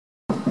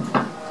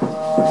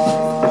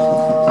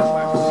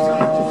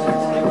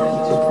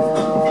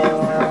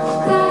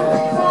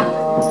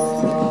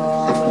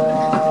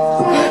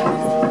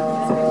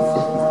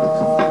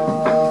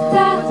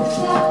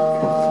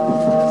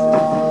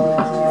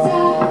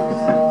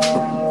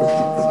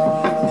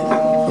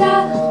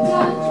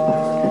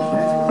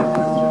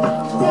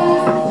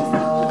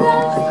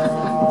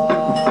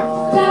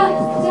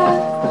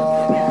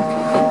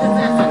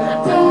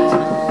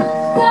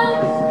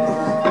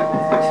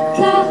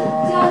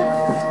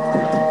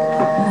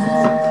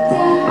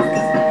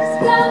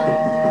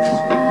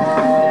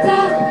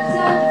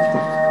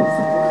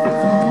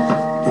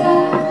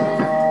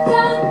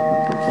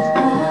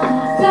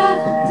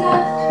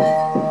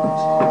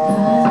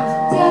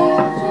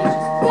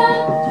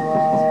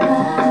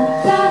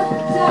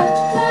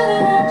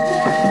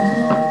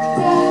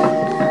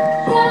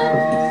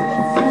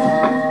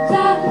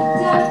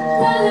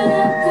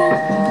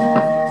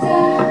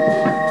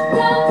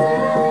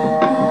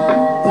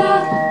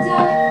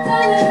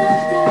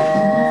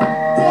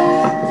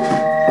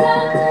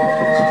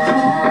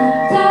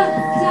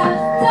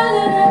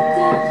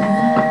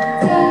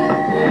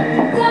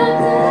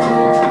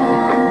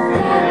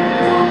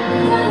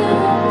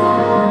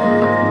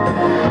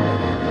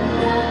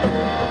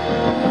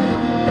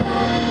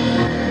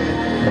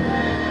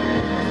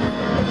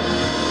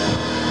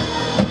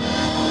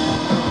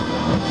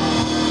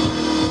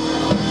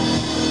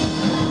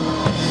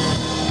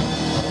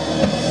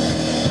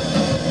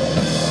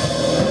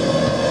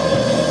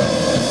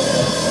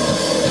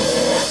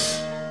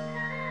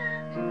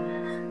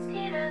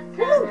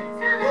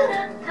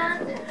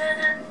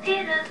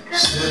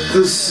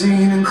the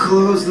scene and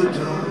close the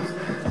door.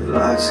 The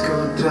lights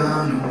go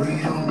down and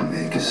we don't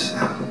make a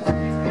sound.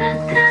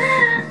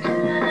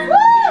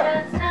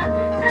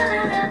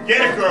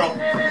 Get it, girl!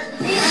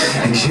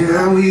 And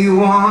yeah, we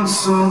want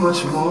so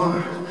much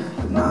more,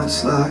 but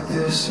nights like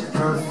this are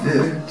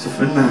perfect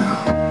for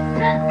now.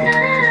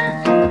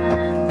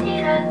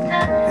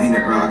 Ain't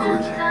it,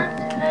 Rockwood?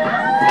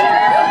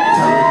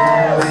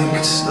 Make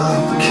it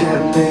stop, we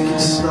can't make it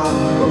stop.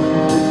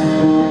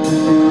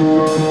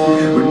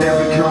 We're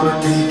never gonna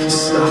make it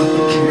stop, we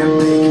can't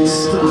make it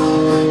stop.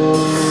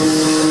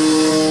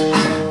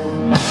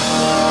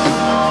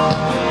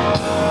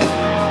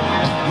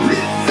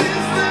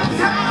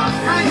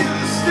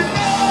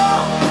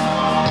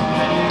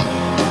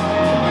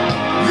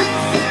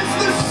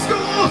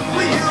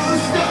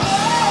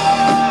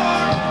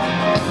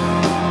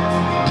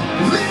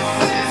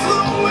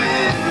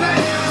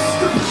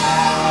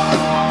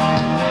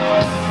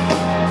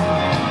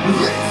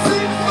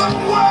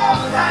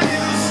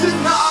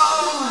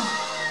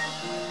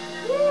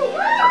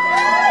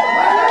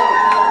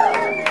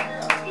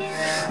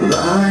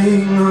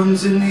 Lying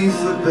underneath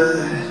the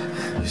bed,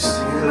 your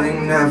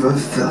ceiling never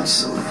felt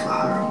so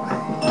far away.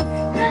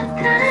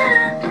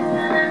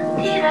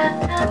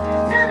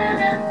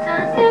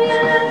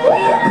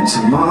 And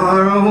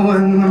tomorrow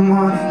when the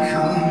morning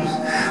comes,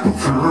 we'll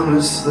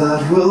promise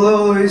that we'll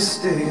always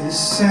stay the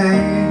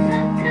same.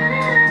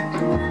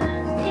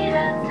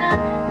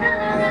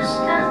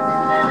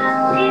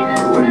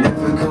 But we're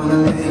never gonna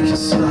make it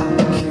stop,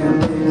 we can't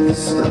make it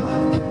stop.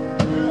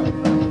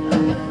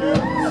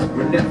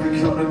 We're never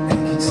gonna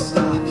make it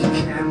stop, you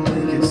can't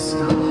make it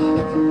stop.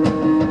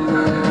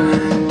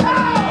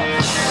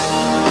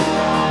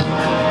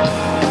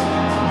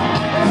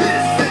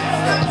 This is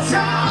the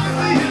time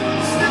we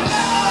used to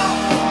know.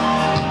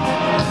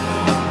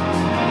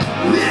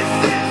 This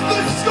is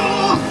the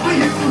school we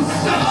used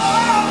to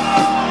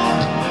own.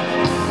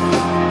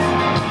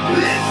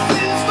 This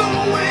is the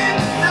wind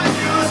that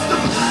used to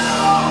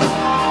blow.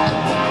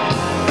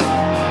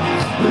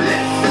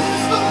 This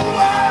is the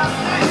world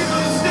that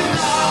used to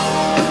know.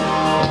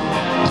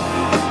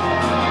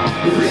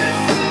 This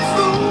is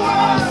the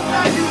world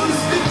I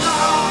used to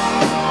know.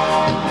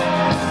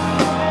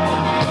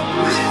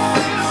 This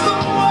is the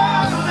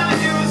world I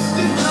used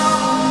to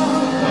know.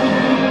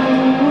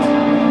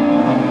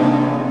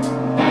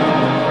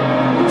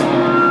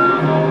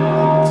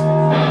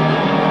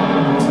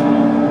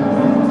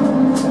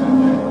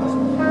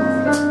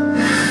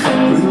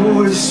 We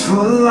wished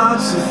for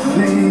lots of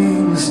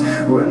things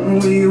when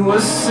we were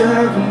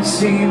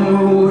 17.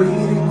 We're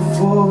waiting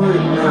for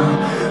it now,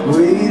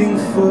 waiting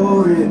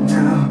for it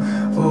now.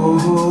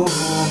 Oh,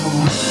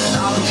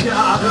 I've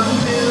got a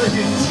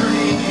million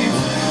dreams.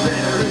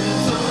 There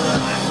is a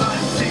life I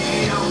see.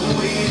 I'm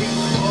waiting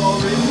for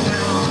it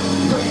now,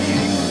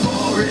 waiting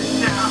for it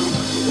now.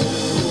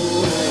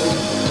 Oh,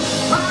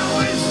 I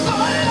wish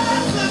for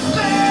lots of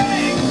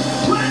things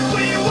when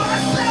we were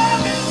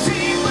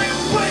 17. We're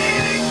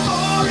waiting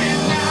for it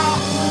now,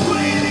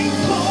 waiting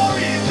for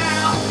it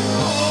now.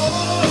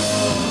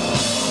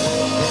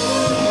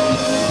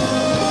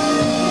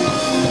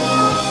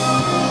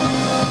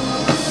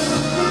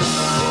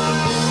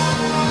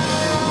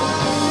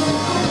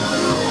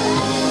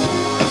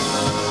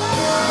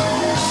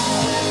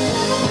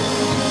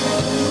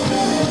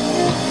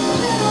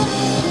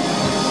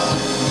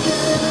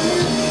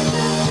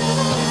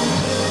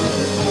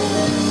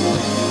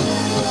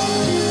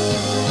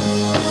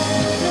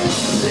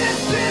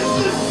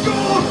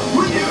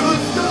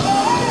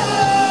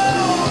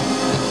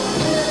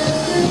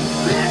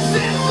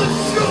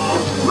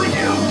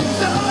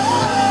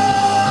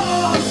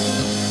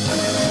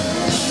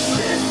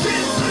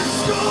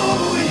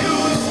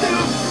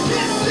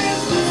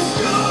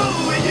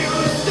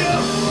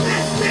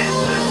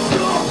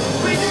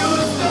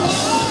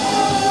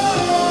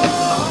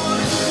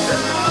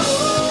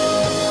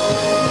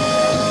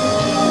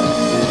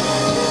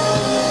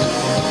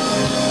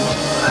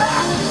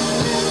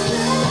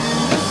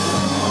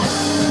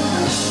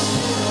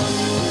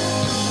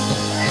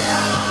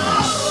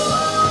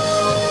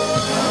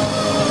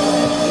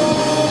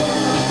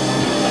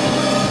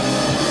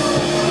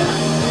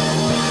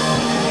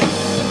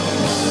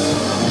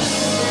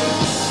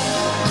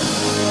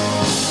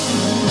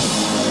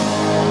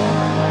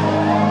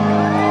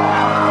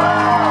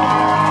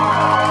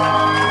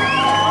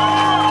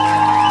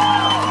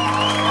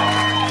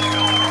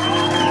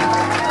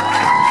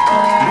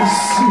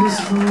 This is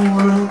the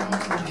world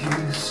I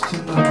used to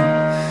know.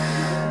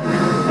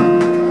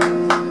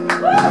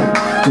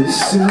 This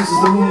is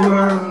the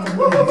world I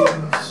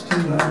used to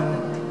know.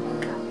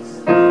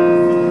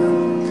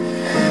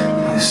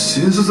 This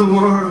is the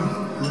world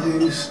I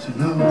used to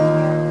know.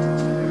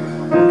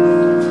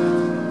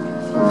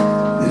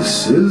 This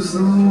is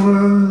the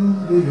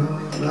world we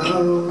all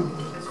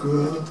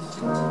outgrow.